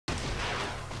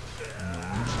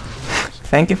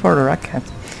Thank you for the rocket.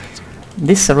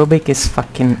 This Rubick is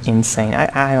fucking insane.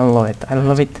 I love it. I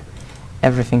love it.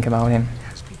 Everything about him.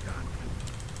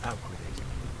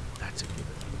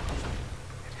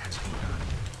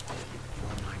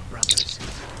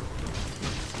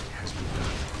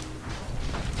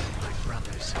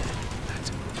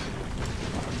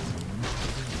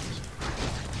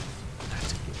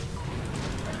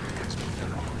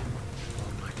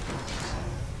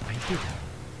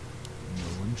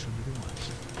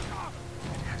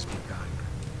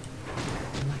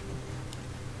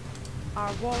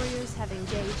 Our warriors have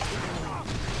engaged the enemy.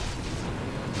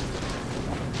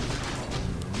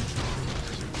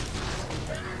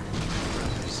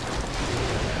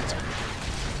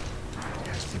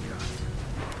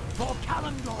 For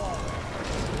Calendar!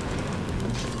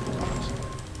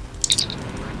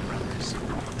 My brothers,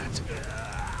 that's it.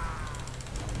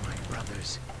 My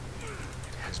brothers,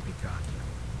 it has begun.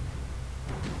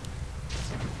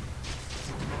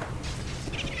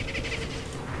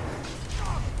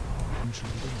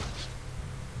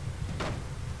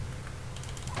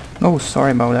 Oh, sorry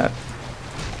about that.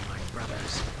 My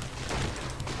brothers,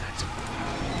 that's it.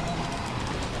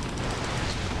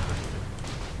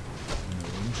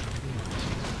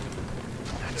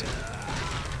 That's it.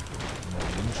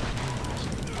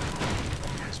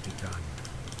 It has begun.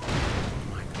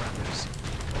 My brothers,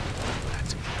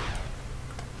 that's it.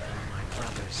 My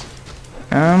brothers.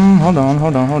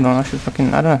 Hold on. I should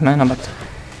fucking... I don't have mana, but...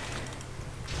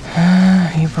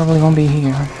 he probably won't be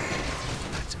here.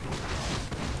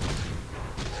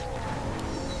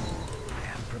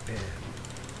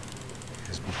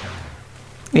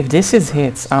 If this is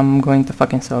hits, I'm going to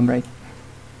fucking celebrate.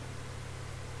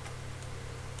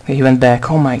 Okay, he went back.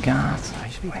 Oh my god.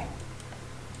 Wait.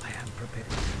 I am prepared.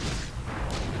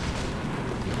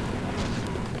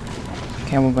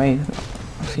 Okay, we'll wait.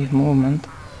 See his movement.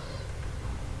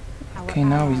 Okay,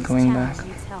 now he's going back.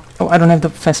 Oh, I don't have the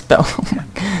fast spell. Oh my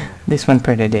god. This went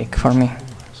pretty dick for me.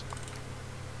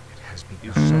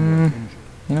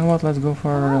 You know what? Let's go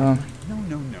for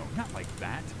No, not like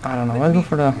that. I don't know. Let's go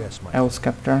for the L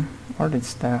scepter or the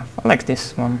staff. I like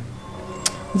this one.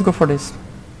 Let's go for this.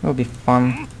 It'll be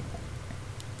fun.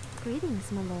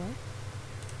 Greetings, my lord.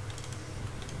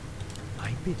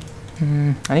 I bid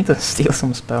you. I need to steal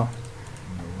some spell.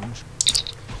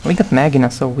 We got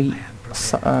Magina, so we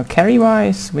carry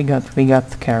wise we got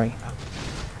carry.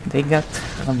 They got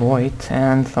a Void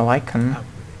and the Lycan.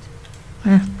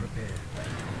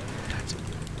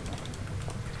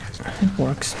 It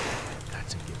works.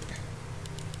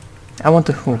 I want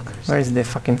to hook. Where is the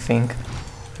fucking thing?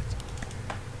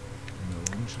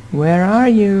 Where are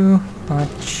you? Oh,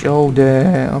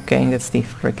 okay, that's the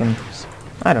freaking...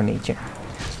 I don't need you.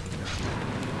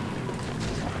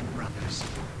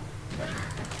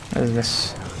 What is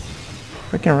this?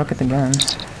 Freaking rocket again.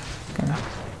 Okay.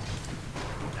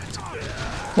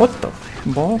 What the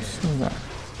balls is that?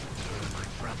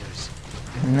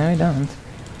 No, I don't.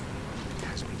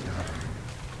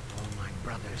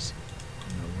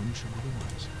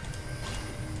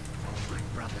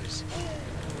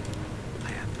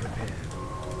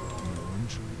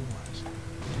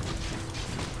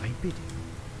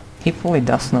 He probably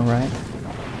does know, right?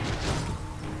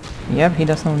 Yep, he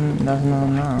does know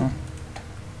now.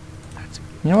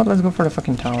 You know what? Let's go for the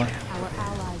fucking tower. Our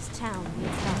allies' town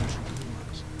needs help.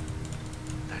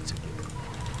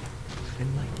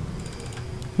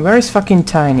 Where is fucking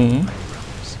Tiny?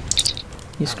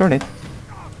 You screwed it.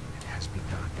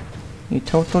 You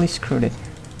totally screwed it.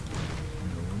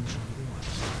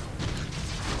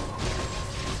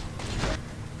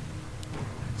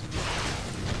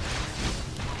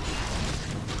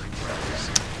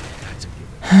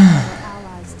 Our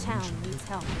allies' town needs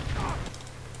help.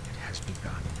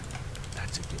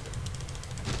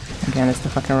 Again, it's the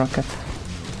fucking rocket.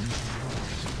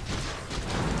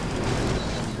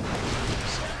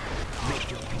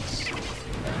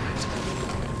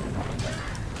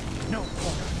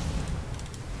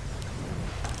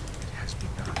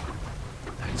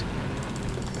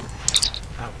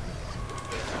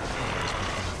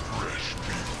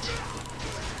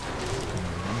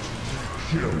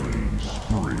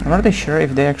 I'm not really sure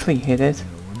if they actually hit it.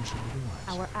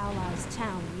 Our allies'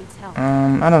 town needs help.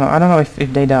 I don't know. I don't know if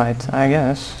they died. I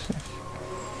guess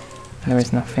there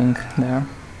is nothing there.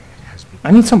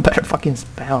 I need some better fucking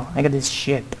spell. I got this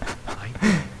shit.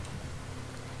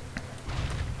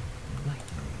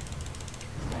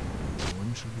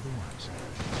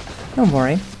 Don't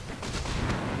worry.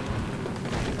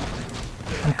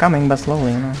 I'm coming, but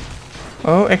slowly, you know.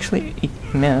 Oh, actually, it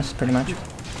missed pretty much.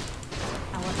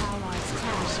 Our allies'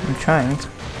 town I'm trying.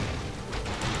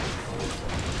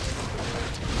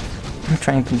 I'm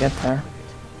trying to get there.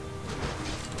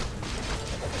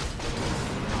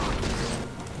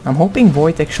 I'm hoping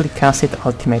Void actually casts it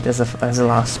ultimate as a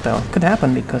last spell. Could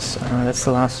happen because that's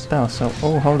the last spell. So,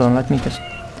 oh, hold on, let me just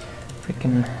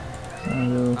freaking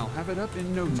do I'll have it up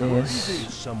in no time. this.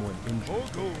 Someone injured. I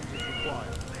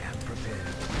am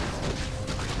prepared.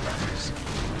 My brothers.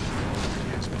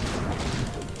 Has been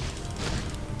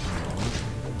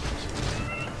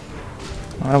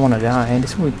I don't want to die.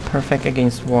 This will be perfect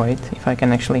against Void if I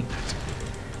can actually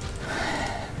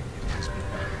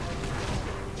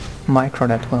micro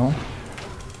that well.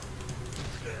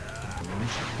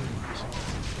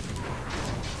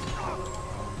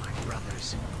 my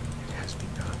brothers. It has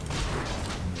begun.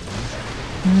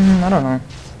 I don't know.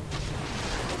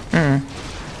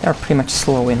 They're pretty much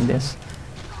slow in this.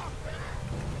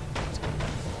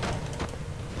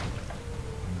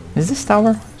 Is this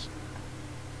tower?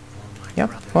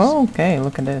 Yep. Oh, okay,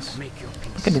 look at this.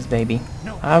 Look at this baby.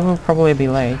 I will probably be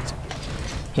late.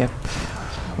 Yep.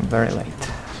 Very late.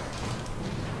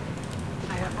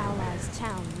 Our allies'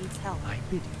 town needs help. I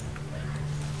bid you.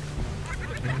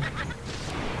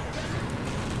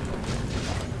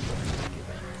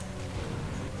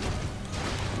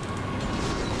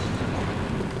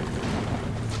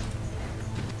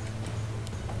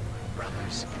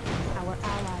 Brothers, Our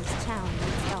allies' town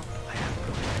needs help. I am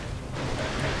prepared.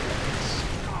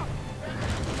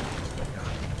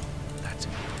 That's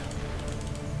it.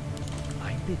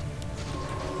 I bid you.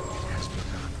 It has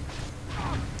begun.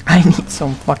 I need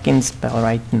some fucking spell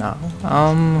right now.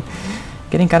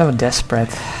 Getting kind of desperate.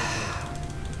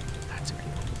 That's it.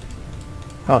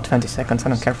 Oh, 20 seconds, I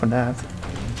don't care for that. It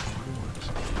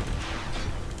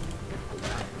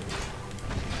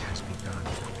has begun.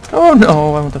 Oh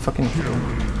no, I want to fucking... That's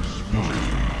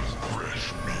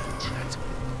it.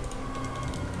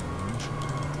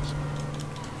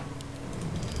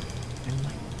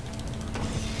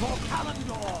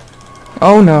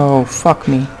 Oh no, fuck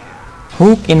me.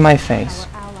 Hook in my face.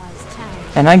 Our allies'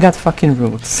 town. And I got fucking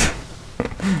roots.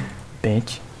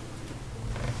 Bitch.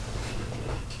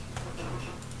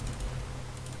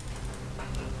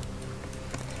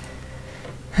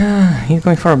 He's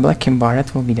going for a black bar,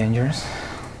 that will be dangerous.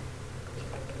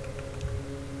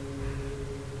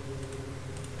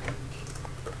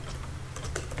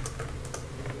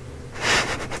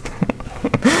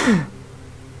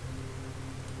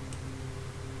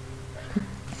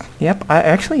 Yep,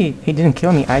 he didn't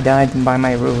kill me, I died by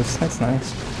my roots. That's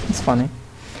nice. It's funny.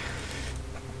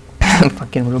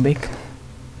 Fucking Rubick.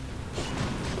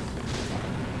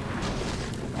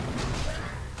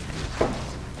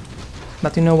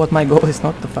 But you know what, my goal is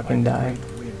not to fucking die.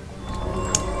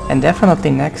 And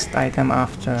definitely next item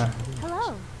after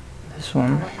Hello. this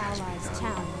one. Our allies'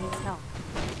 town needs help.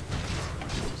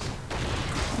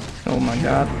 Oh my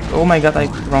god,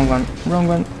 wrong one.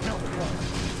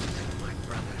 My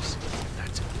brothers.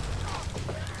 That's it.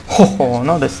 Ho,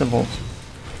 no decibels.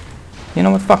 You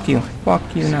know what, fuck you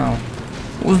now.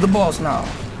 Who's the boss now?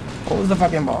 Who's the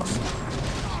fucking boss?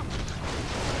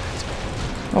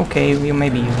 Okay,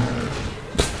 maybe you.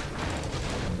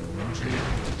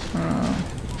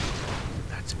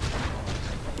 That's it.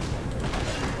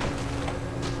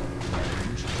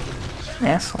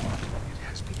 Asshole. It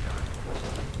has begun.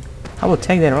 I will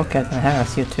take the rocket and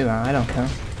harass you too, I don't care.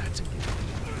 That's it.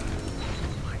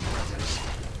 My brothers.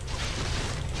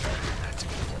 That's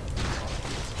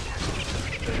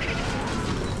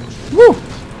it. Woo!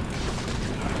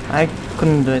 I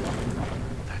couldn't do it.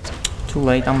 That's it. Too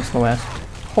late, I'm slow ass.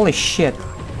 Holy shit.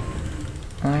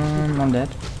 I'm dead.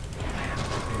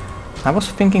 I was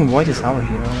thinking Void is our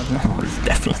hero, but no, it's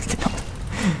definitely not.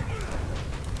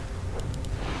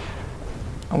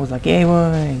 I was like, hey,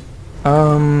 Void. I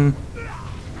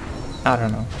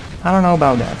don't know. I don't know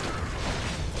about that.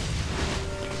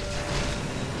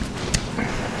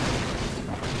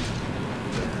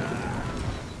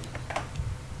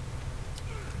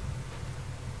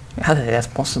 How that's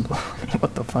possible?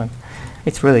 What the fuck?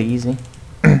 It's really easy.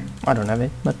 I don't have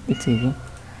it, but it's easy.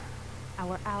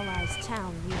 Our allies'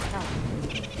 town needs help.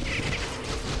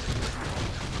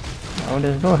 Oh,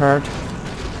 this will hurt.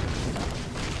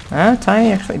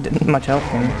 Tiny actually didn't much help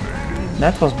him.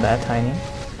 That was bad, Tiny.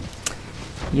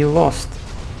 You lost.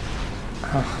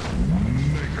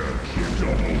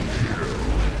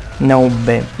 No,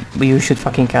 babe. You should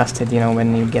fucking cast it, you know,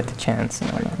 when you get the chance. You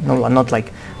know, no, not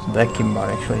like Black Kimbar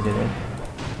actually did it.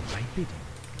 I bid you.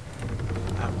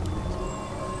 Out with it.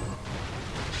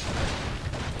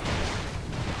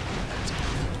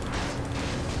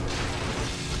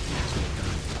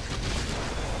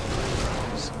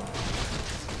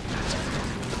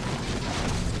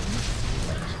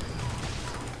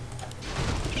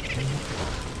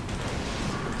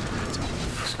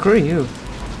 screw you.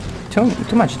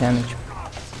 Too much damage.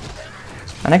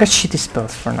 And I got shitty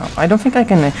spells for now. I don't think I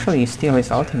can actually steal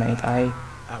his ultimate. Out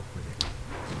with it.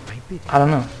 I bid it. I don't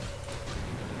know.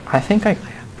 I think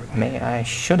I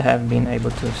should have been able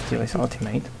to steal his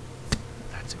ultimate.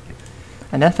 That's a given.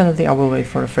 And definitely I will wait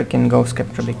for a freaking ghost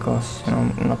capture because, you know,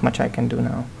 not much I can do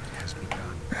now. It has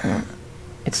begun.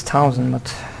 It's 1000,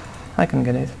 but I can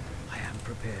get it. I am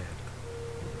prepared.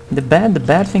 The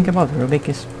bad thing about Rubick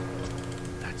is,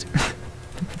 That's a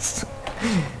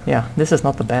given. yeah, this is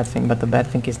not the bad thing, but the bad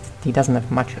thing is that he doesn't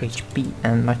have much HP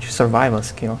and much survival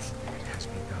skills. It has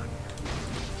begun.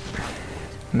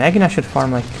 Magina should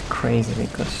farm like crazy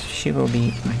because she will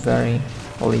be very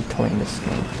lethal in this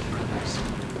game.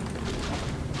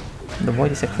 The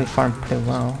Void is actually farmed pretty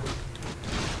well.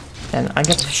 And I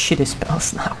get shitty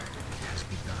spells now. It has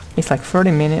begun. It's like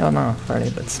 30 minutes, oh no, 30,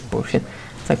 but it's bullshit.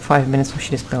 It's like 5 minutes of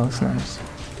shitty spells now. That's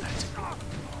a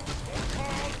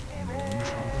given.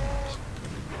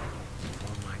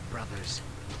 For my brothers.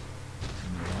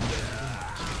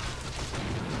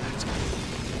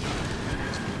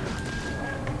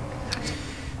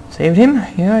 Saved him?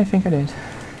 Yeah, I think I did.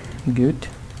 Good.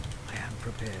 I am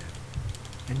prepared.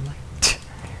 Enlightened.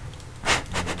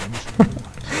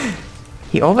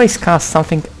 He always casts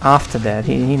something after that.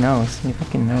 He knows. He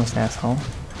fucking knows, asshole. I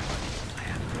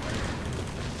am prepared.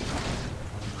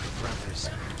 For my brothers.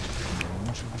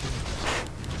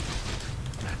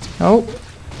 That's a Oh!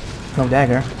 No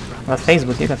dagger. Well,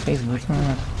 Facebook, you got Facebook.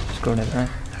 Screw that, right?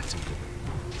 That's a given.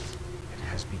 It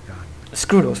has begun.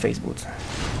 Screw those Facebooks.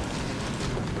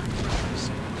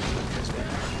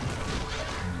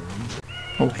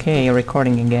 Okay,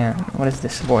 recording again. What is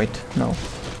this? Void? No.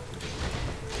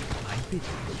 I bid you.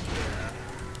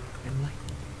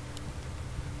 Enlightened.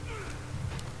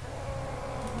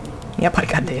 Yep, I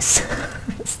got this.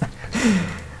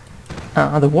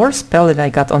 The worst spell that I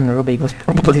got on Rubick was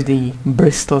probably the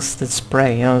Bristles that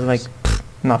spray. I was like, pfft,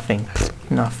 nothing,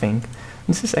 pfft, nothing.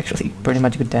 This is actually pretty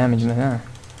much good damage, man.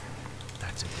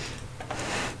 That's a given.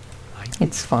 I bid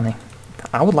It's funny.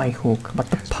 I would like Hook,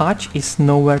 but the Patch is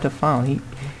nowhere to find.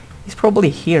 He's probably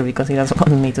here because he doesn't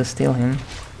want me to steal him.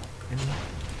 enlightened.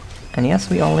 And yes,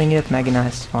 we all link it. Magina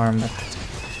has farm, but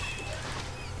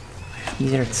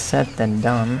easier said than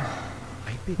done.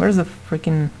 I bid Where's the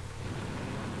freaking...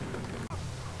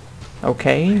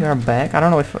 Okay, we are back. I don't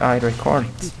know if I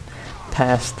recorded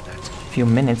past few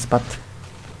minutes, but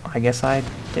I guess I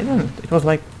didn't. It was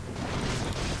like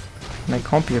my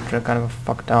computer kind of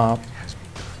fucked up. has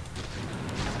begun.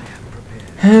 I am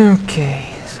prepared.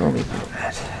 Okay, so we do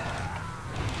that.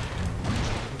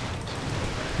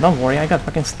 Don't worry, I got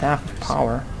fucking Staff of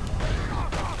Power.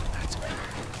 That's a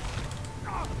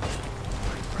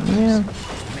Yeah.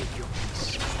 make your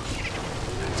peace.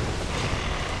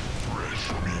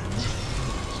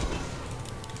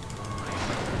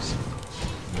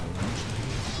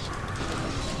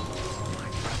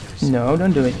 No,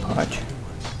 don't do it, Podge.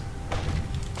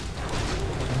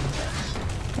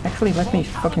 Actually, let me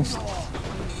fucking... For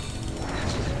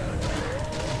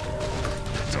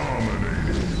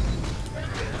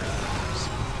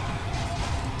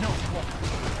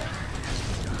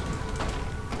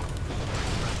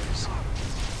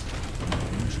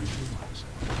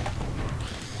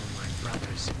my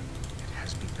brothers, it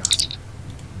has begun.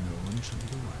 No one shall be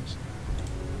wiser.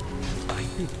 I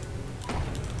bid you.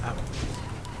 Out.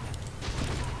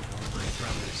 For my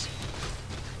brothers.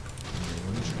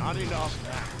 Not enough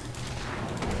now.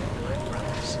 For my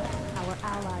brothers. Our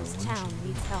allies' town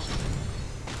needs help.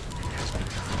 It has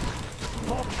begun.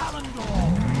 For Kalendor!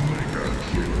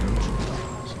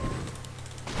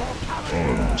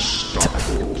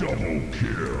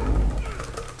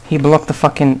 He blocked the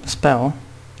fucking spell.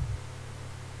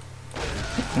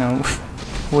 No,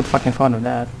 who would fucking thought of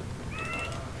that?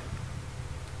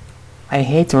 I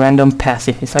hate random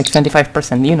passive. It's like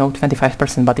 25%, you know,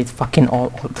 25%, but it's fucking all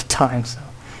the time, so...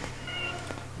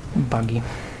 Buggy.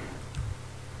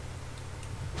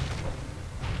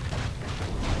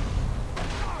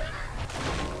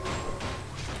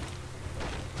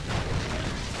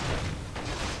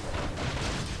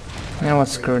 Now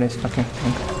let's screw this fucking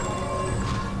thing.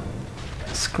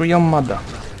 Screw your mother.